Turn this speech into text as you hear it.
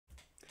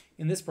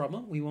In this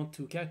problem, we want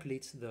to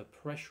calculate the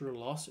pressure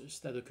losses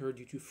that occur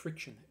due to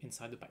friction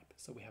inside the pipe.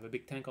 So we have a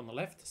big tank on the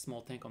left, a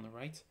small tank on the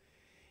right.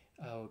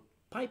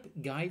 Pipe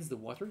guides the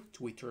water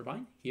to a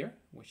turbine here,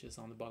 which is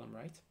on the bottom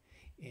right.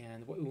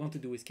 And what we want to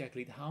do is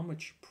calculate how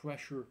much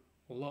pressure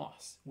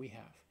loss we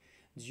have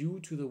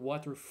due to the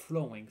water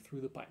flowing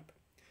through the pipe.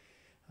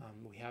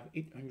 We have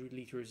 800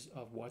 liters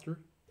of water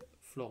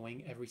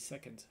flowing every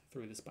second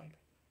through this pipe.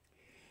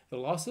 The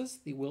losses,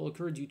 they will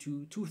occur due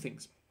to two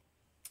things.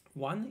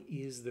 One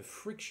is the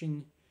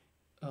friction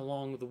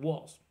along the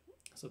walls.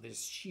 So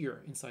there's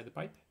shear inside the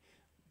pipe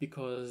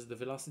because the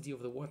velocity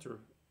of the water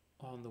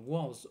on the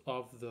walls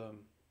of the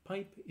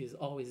pipe is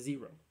always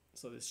zero.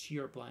 So there's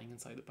shear applying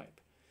inside the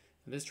pipe.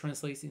 And this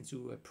translates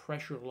into a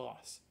pressure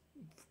loss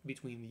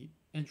between the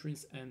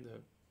entrance and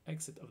the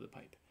exit of the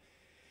pipe.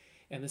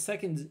 And the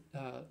second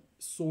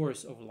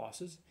source of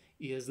losses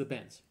is the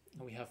bends.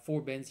 And we have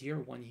 4 bends here,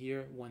 one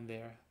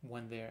there,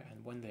 one there,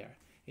 and one there.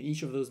 And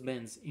each of those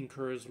bends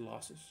incurs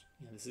losses.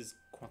 And this is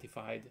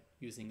quantified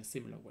using a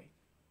similar way.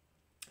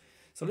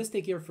 So let's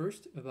take care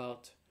first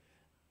about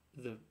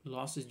the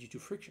losses due to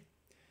friction.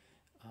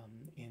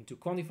 And to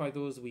quantify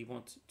those, we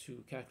want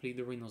to calculate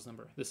the Reynolds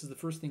number. This is the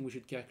first thing we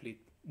should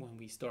calculate when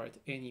we start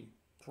any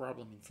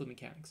problem in fluid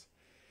mechanics.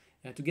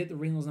 And to get the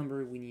Reynolds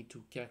number, we need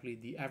to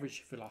calculate the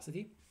average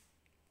velocity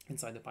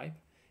inside the pipe.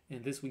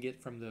 And this we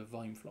get from the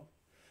volume flow.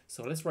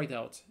 So let's write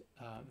out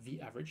V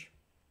average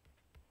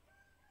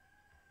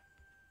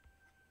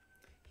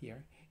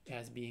here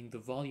as being the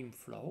volume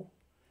flow,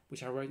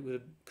 which I write with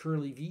a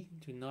curly V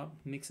to not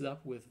mix it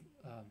up with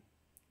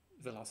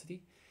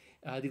velocity,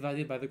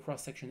 divided by the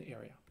cross-section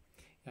area.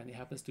 And it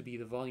happens to be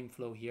the volume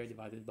flow here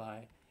divided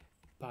by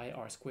pi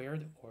r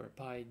squared, or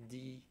pi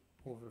d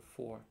over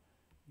 4,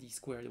 d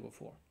squared over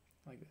 4,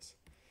 like this.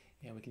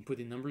 And we can put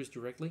in numbers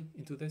directly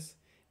into this.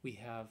 We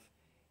have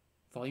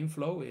volume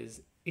flow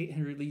is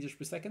 800 liters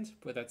per second,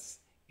 but that's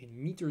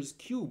in meters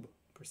cube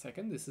per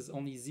second. This is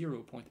only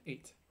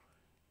 0.8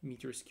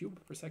 meters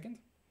cube per second.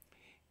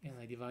 And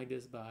I divide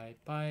this by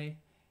pi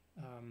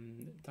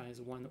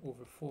times 1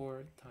 over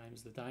 4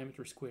 times the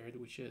diameter squared,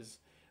 which is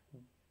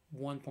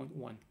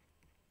 1.1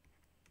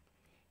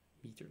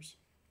 meters,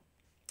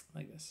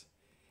 like this.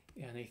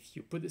 And if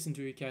you put this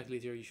into your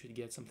calculator, you should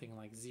get something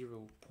like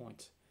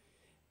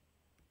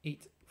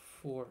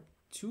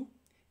 0.842,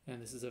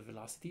 and this is a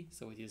velocity,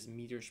 so it is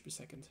meters per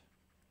second.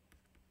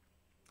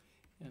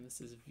 And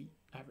this is V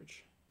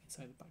average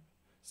inside the pipe.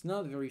 It's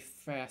not a very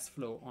fast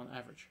flow on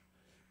average,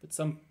 but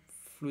some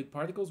fluid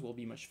particles will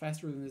be much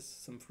faster than this,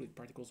 some fluid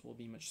particles will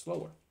be much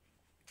slower.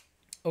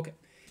 Okay,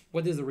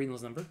 what is the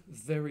Reynolds number?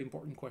 Very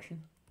important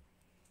question,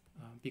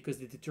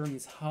 because it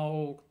determines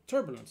how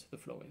turbulent the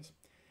flow is,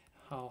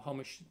 how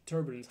much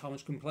turbulence, how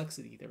much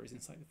complexity there is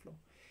inside the flow.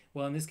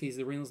 Well, in this case,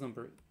 the Reynolds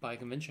number, by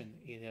convention,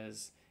 it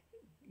is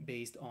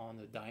based on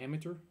the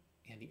diameter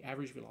and the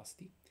average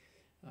velocity.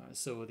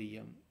 So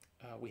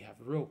we have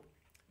rho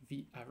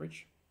V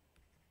average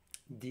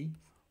d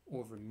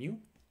over mu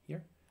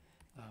here.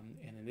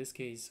 And in this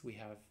case, we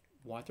have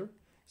water,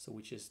 so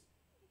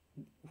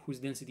whose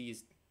density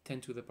is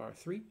 10 to the power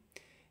 3.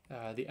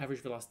 The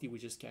average velocity we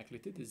just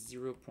calculated is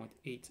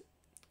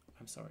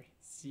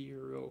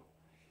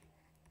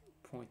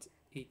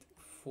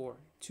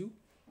 0.842.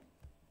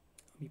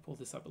 Let me pull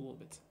this up a little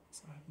bit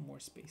so I have more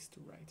space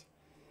to write.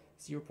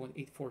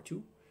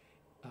 0.842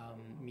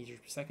 meters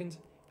per second,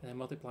 and I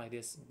multiply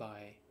this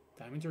by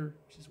diameter,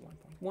 which is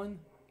 1.1,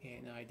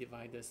 and I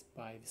divide this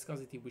by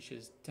viscosity, which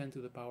is 10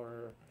 to the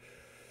power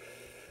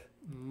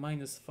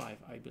minus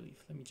 5, I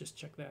believe. Let me just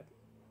check that.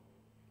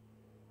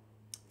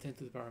 10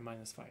 to the power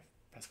minus 5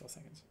 Pascal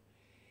seconds.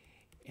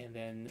 And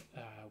then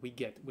we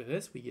get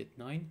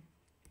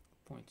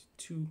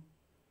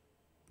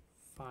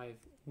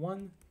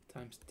 9.251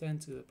 times 10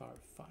 to the power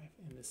 5.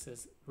 And this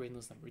says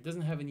Reynolds number. It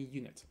doesn't have any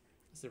unit.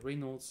 It's the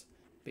Reynolds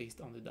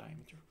based on the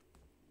diameter.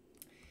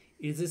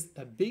 Is this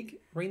a big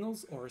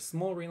Reynolds or a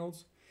small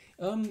Reynolds?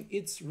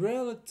 It's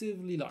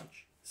relatively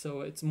large.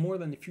 So it's more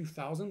than a few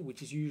thousand,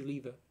 which is usually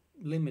the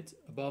limit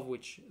above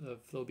which the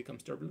flow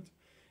becomes turbulent.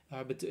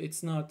 But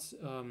it's not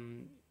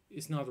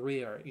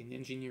rare in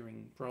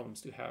engineering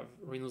problems to have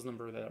Reynolds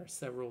number that are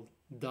several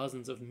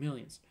dozens of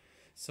millions.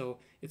 So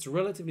it's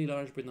relatively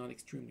large, but not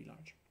extremely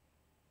large.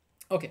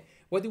 Okay,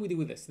 what do we do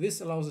with this? This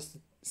allows us to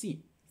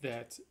see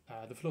that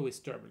the flow is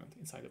turbulent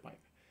inside the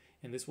pipe,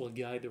 and this will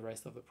guide the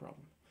rest of the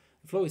problem.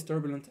 The flow is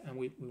turbulent, and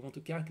we want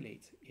to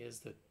calculate is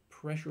the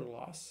pressure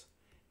loss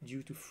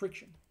due to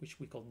friction, which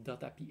we call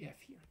delta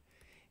PF here.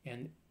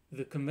 And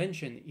the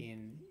convention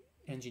in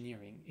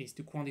engineering is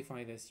to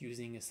quantify this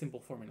using a simple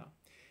formula,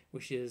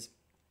 which is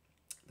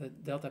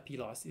that delta P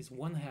loss is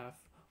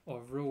 1/2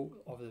 of rho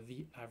of the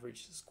V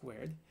average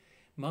squared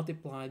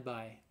multiplied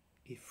by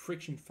a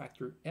friction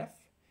factor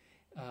F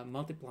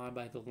multiplied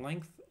by the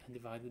length and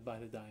divided by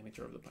the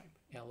diameter of the pipe,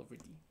 L over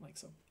D, like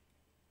so.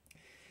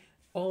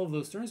 All of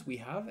those terms we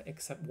have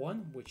except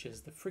one, which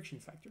is the friction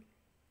factor.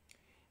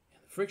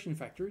 And the friction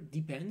factor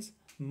depends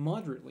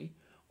moderately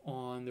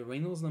on the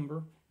Reynolds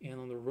number and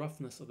on the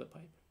roughness of the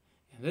pipe.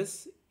 And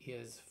this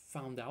is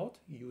found out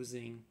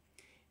using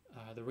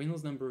the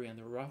Reynolds number and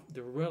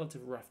the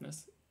relative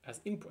roughness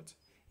as input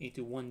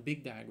into one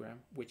big diagram,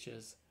 which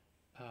is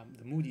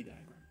the Moody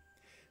diagram.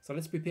 So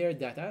let's prepare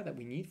data that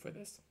we need for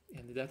this.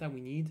 And the data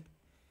we need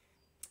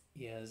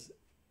is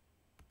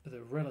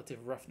the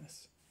relative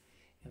roughness.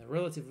 And the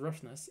relative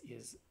roughness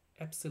is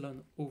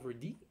epsilon over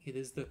d. It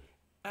is the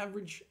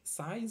average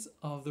size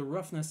of the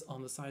roughness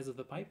on the size of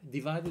the pipe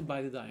divided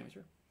by the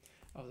diameter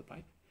of the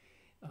pipe.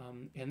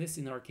 And this,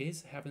 in our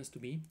case, happens to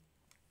be,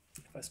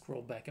 if I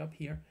scroll back up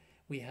here,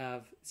 we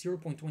have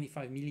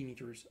 0.25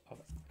 millimeters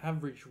of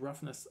average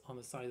roughness on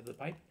the side of the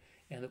pipe,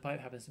 and the pipe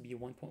happens to be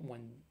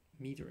 1.1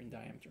 meter in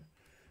diameter.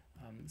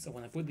 So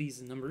when I put these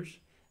numbers,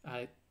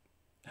 I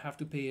have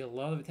to pay a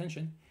lot of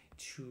attention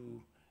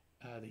to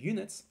the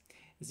units.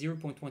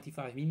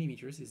 0.25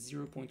 millimeters is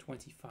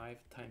 0.25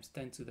 times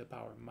 10 to the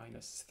power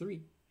minus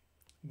 3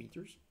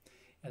 meters,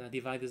 and I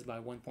divide this by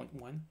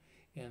 1.1,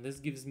 and this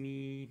gives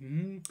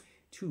me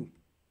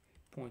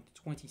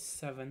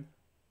 2.27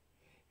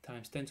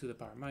 times 10 to the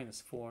power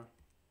minus 4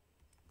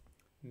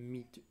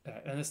 meter,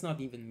 and it's not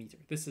even meter.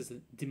 This is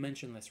a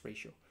dimensionless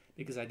ratio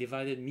because I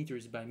divided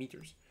meters by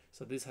meters,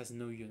 so this has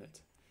no unit,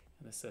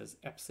 and this says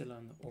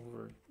epsilon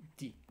over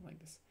d like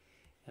this.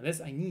 And this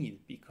I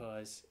need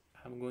because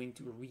I'm going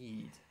to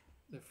read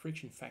the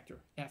friction factor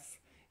F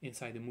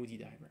inside the Moody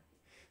diagram.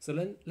 So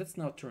then let's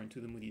now turn to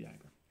the Moody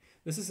diagram.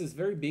 This is this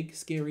very big,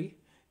 scary,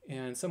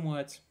 and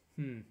somewhat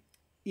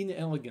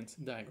inelegant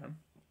diagram.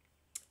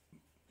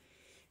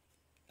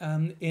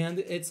 And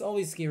it's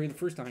always scary the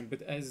first time,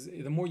 but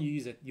the more you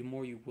use it, the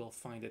more you will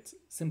find it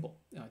simple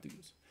to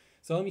use.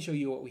 So let me show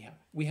you what we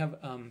have. We have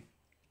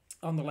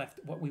on the left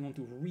what we want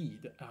to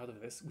read out of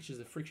this, which is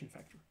the friction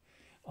factor.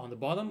 On the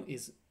bottom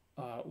is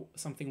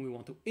something we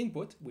want to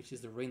input, which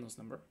is the Reynolds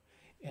number.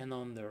 And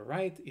on the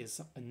right is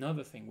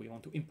another thing we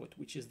want to input,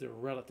 which is the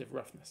relative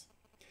roughness.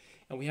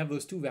 And we have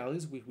those two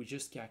values which we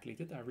just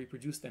calculated. I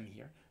reproduced them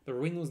here. The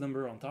Reynolds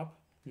number on top,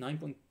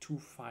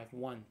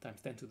 9.251 times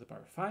 10 to the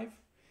power 5.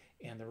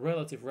 And the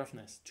relative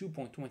roughness,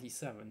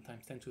 2.27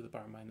 times 10 to the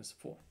power minus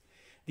 4.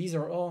 These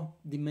are all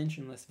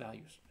dimensionless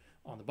values.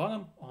 On the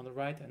bottom, on the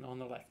right, and on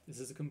the left. This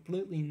is a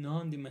completely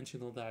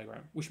non-dimensional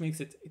diagram, which makes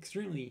it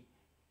extremely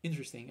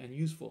interesting and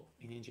useful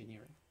in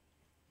engineering.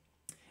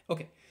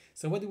 Okay,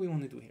 so what do we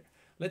want to do here?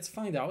 Let's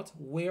find out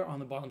where on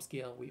the bottom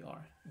scale we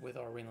are with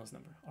our Reynolds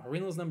number. Our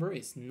Reynolds number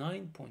is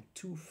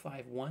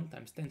 9.251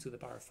 times 10 to the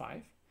power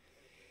 5.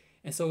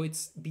 And so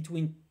it's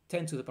between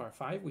 10 to the power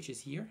 5, which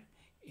is here,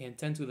 and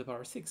 10 to the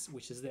power 6,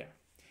 which is there.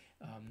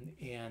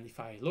 And if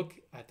I look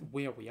at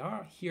where we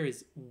are, here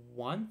is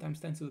 1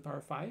 times 10 to the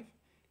power 5,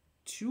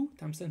 2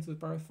 times 10 to the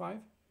power 5,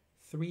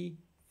 3,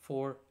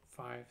 4,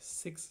 5,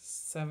 6,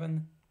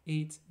 7,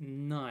 8,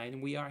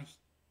 9. We are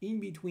in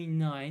between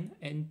 9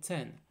 and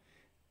 10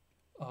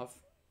 of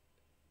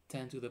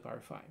 10 to the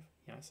power 5,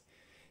 yes?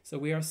 So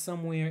we are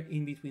somewhere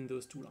in between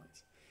those two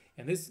lines.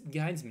 And this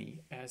guides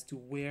me as to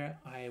where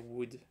I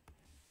would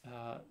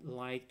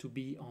like to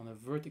be on a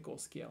vertical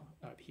scale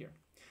up here.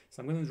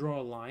 So I'm going to draw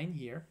a line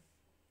here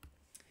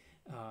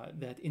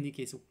that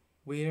indicates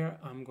where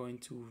I'm going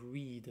to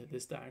read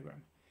this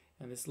diagram.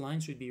 And this line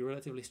should be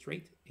relatively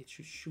straight. It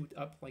should shoot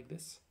up like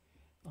this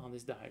on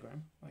this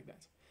diagram, like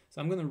that.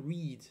 So I'm going to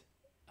read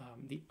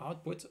the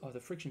output of the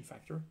friction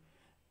factor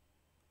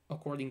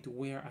according to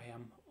where I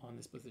am on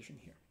this position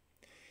here.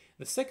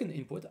 The second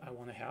input I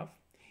want to have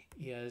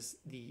is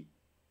the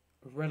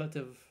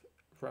relative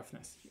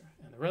roughness here.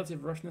 And the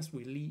relative roughness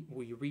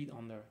we read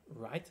on the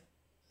right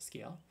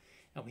scale,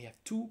 and we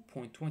have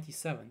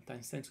 2.27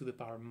 times 10 to the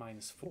power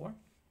minus 4,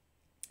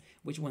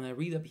 which when I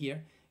read up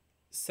here,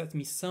 sets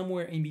me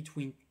somewhere in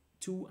between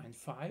 2 and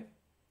 5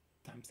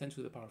 times 10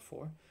 to the power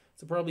 4.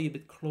 So probably a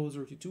bit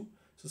closer to 2.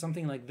 So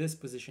something like this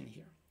position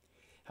here.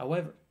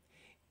 However,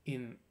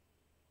 in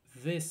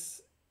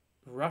this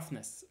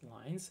roughness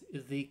lines,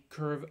 they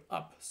curve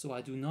up. So I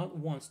do not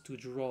want to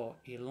draw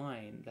a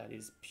line that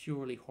is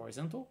purely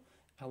horizontal.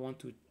 I want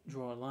to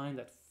draw a line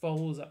that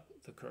follows up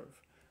the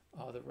curve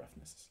of the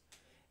roughnesses.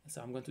 And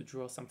so I'm going to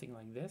draw something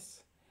like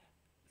this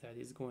that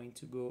is going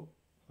to go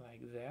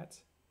like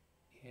that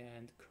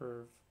and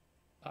curve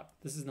up.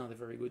 This is not a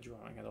very good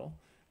drawing at all.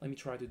 Let me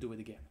try to do it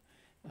again.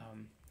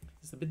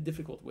 It's a bit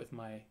difficult with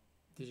my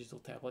digital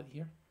tablet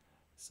here.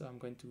 So I'm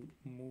going to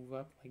move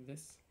up like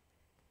this,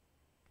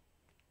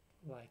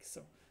 like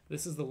so.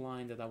 This is the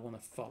line that I want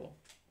to follow.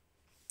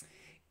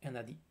 And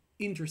at the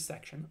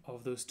intersection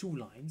of those two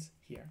lines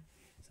here,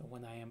 so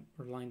when I am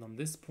aligned on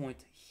this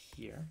point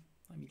here,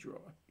 let me draw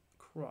a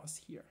cross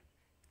here,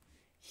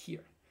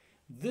 here.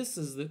 This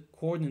is the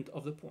coordinate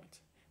of the point,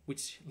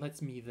 which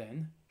lets me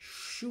then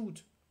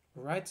shoot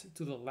right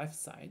to the left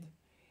side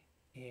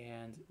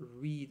and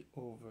read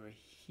over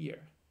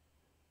here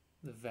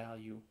the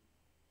value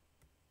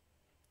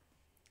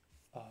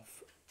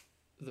of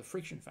the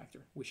friction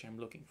factor, which I'm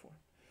looking for.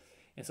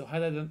 And so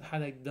had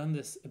I done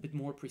this a bit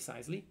more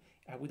precisely,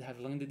 I would have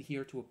landed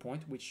here to a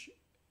point which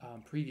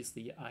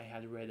previously I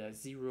had read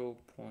as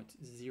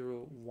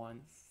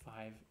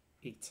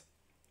 0.0158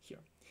 here.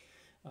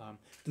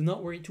 Do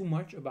not worry too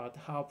much about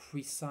how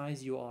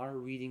precise you are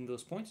reading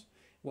those points.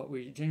 What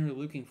we're generally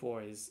looking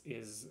for is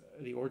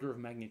the order of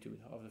magnitude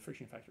of the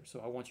friction factor.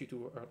 So I want you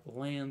to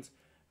land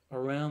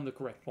around the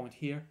correct point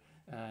here,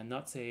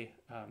 not say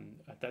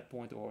at that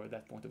point or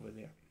that point over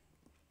there.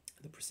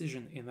 The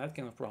precision in that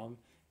kind of problem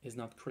is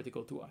not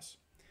critical to us.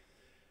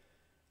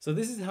 So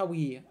this is how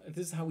we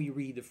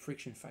read the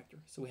friction factor.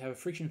 So we have a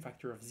friction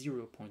factor of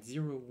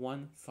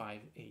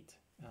 0.0158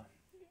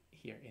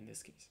 here in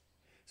this case.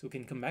 So we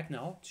can come back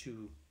now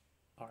to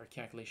our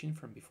calculation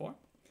from before,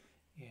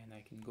 and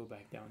I can go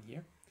back down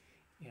here,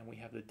 and we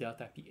have the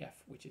delta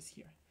PF, which is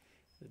here.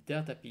 The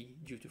delta P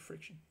due to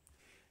friction.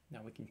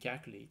 Now we can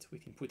calculate, we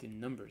can put in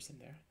numbers in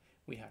there.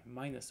 We have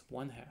minus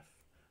 1/2.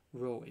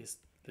 Rho is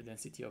the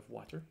density of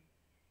water.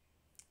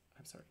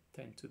 I'm sorry,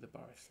 10 to the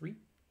power 3.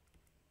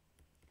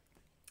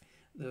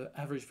 The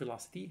average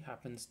velocity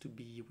happens to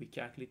be, we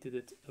calculated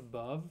it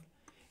above,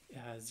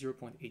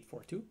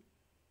 0.842.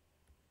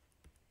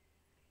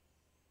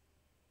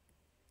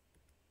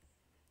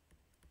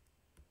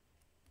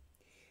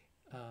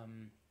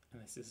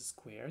 And this is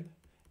squared.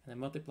 And I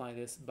multiply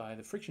this by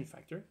the friction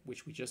factor,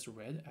 which we just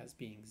read as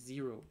being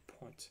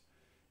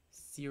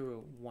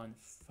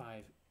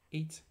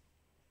 0.0158.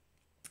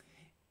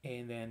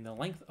 And then the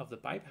length of the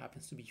pipe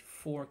happens to be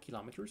 4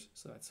 kilometers.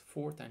 So that's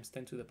 4 times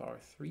 10 to the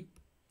power 3,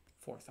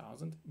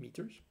 4,000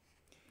 meters.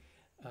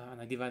 And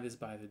I divide this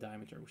by the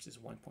diameter, which is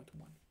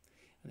 1.1.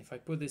 And if I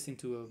put this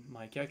into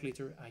my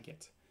calculator, I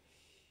get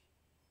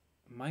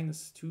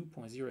minus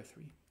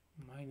 2.03.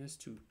 Minus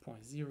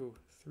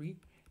 2.03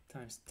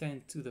 times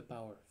 10 to the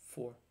power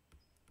 4.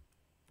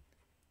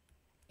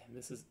 And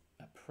this is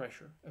a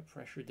pressure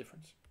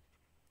difference.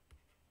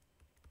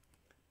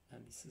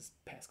 And this is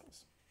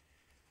pascals.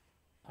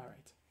 All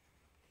right.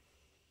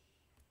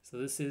 So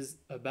this is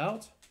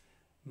about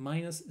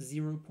minus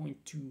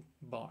 0.2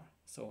 bar.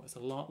 So it's a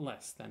lot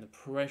less than the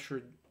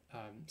pressure,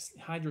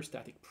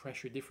 hydrostatic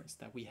pressure difference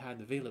that we had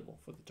available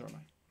for the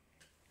turbine.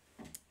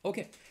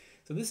 Okay,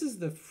 so this is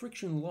the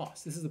friction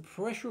loss. This is the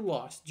pressure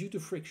loss due to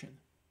friction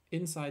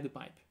inside the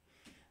pipe.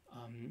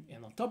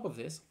 And on top of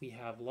this, we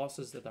have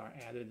losses that are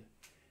added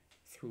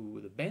through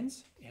the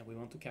bends, and we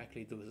want to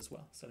calculate those as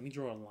well. So let me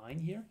draw a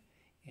line here,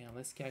 and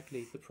let's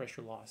calculate the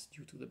pressure loss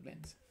due to the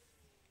bends.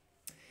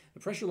 The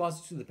pressure loss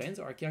due to the bends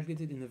are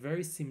calculated in a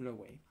very similar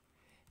way.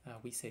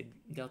 We say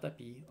delta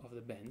P of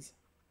the bends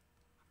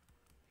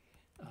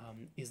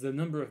is the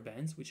number of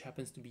bends, which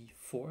happens to be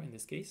 4 in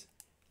this case.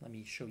 Let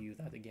me show you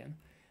that again.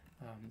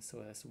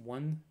 So that's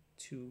 1,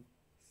 2,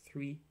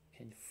 3,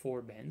 and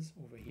 4 bends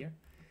over here.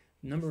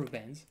 Number of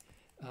bends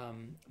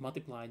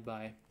multiplied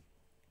by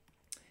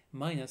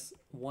minus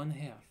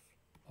 1/2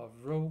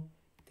 of rho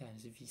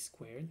times v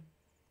squared.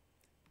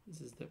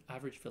 This is the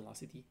average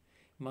velocity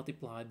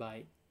multiplied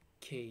by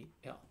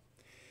KL.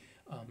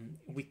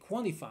 We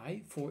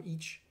quantify for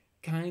each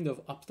kind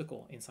of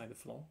obstacle inside the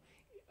flow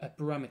a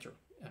parameter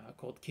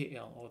called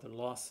KL, or the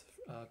loss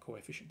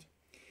coefficient.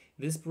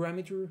 This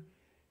parameter,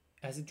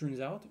 as it turns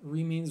out,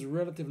 remains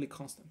relatively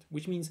constant,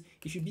 which means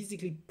if you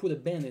basically put a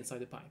bend inside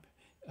the pipe,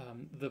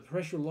 the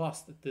pressure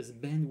loss that this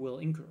bend will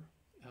incur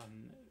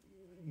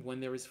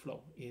when there is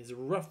flow is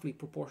roughly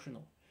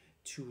proportional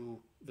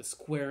to the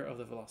square of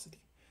the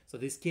velocity. So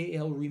this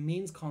KL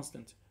remains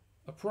constant,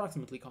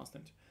 approximately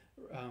constant,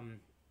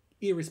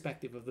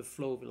 irrespective of the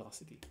flow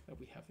velocity that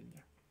we have in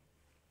there.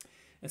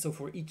 And so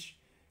for each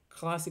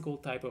classical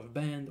type of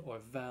bend or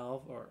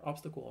valve or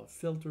obstacle or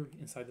filter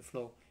inside the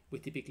flow, we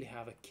typically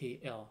have a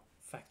KL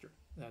factor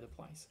that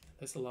applies.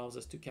 This allows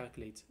us to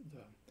calculate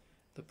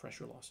the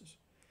pressure losses.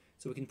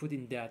 So we can put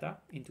in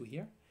data into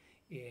here,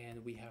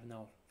 and we have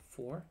now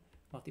 4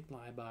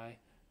 multiplied by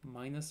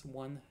minus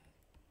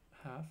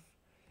 1/2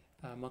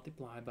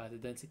 multiplied by the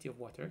density of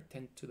water,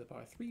 10 to the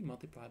power 3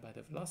 multiplied by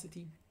the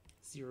velocity,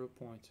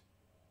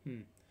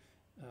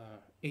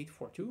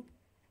 0.842.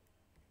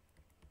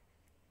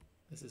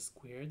 This is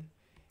squared,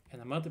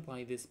 and I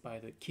multiply this by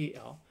the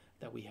KL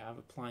that we have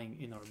applying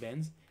in our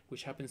bends,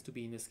 which happens to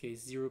be in this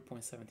case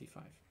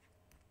 0.75.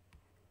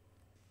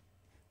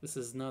 This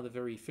is not a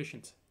very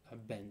efficient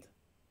bend.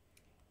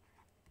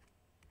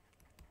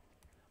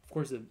 Of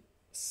course, the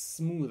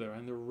smoother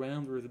and the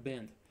rounder the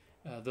bend,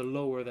 the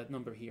lower that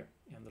number here,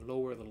 and the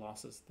lower the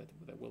losses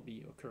that will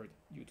be occurred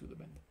due to the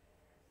bend.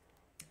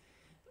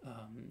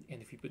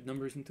 And if you put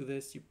numbers into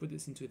this, you put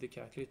this into the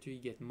calculator, you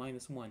get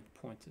minus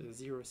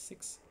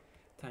 1.06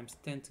 times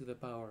 10 to the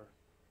power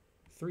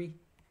 3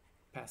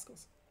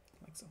 pascals,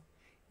 like so.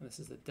 And this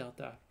is the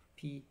delta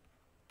P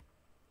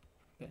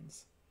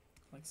bends,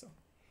 like so.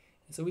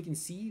 And so we can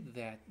see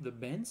that the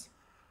bends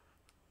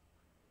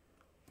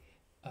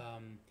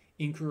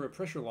incur a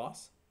pressure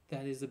loss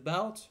that is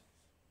about,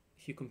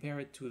 if you compare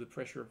it to the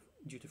pressure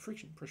due to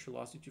friction, pressure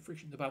loss due to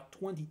friction, about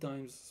 20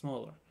 times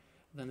smaller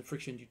than the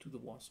friction due to the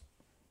walls,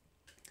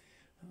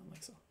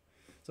 like so.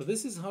 So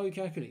this is how you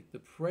calculate the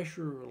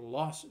pressure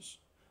losses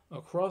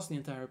across the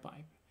entire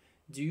pipe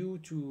due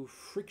to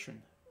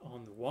friction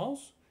on the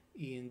walls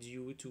and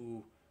due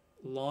to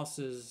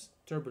losses,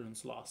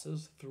 turbulence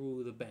losses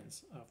through the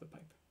bends of the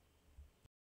pipe.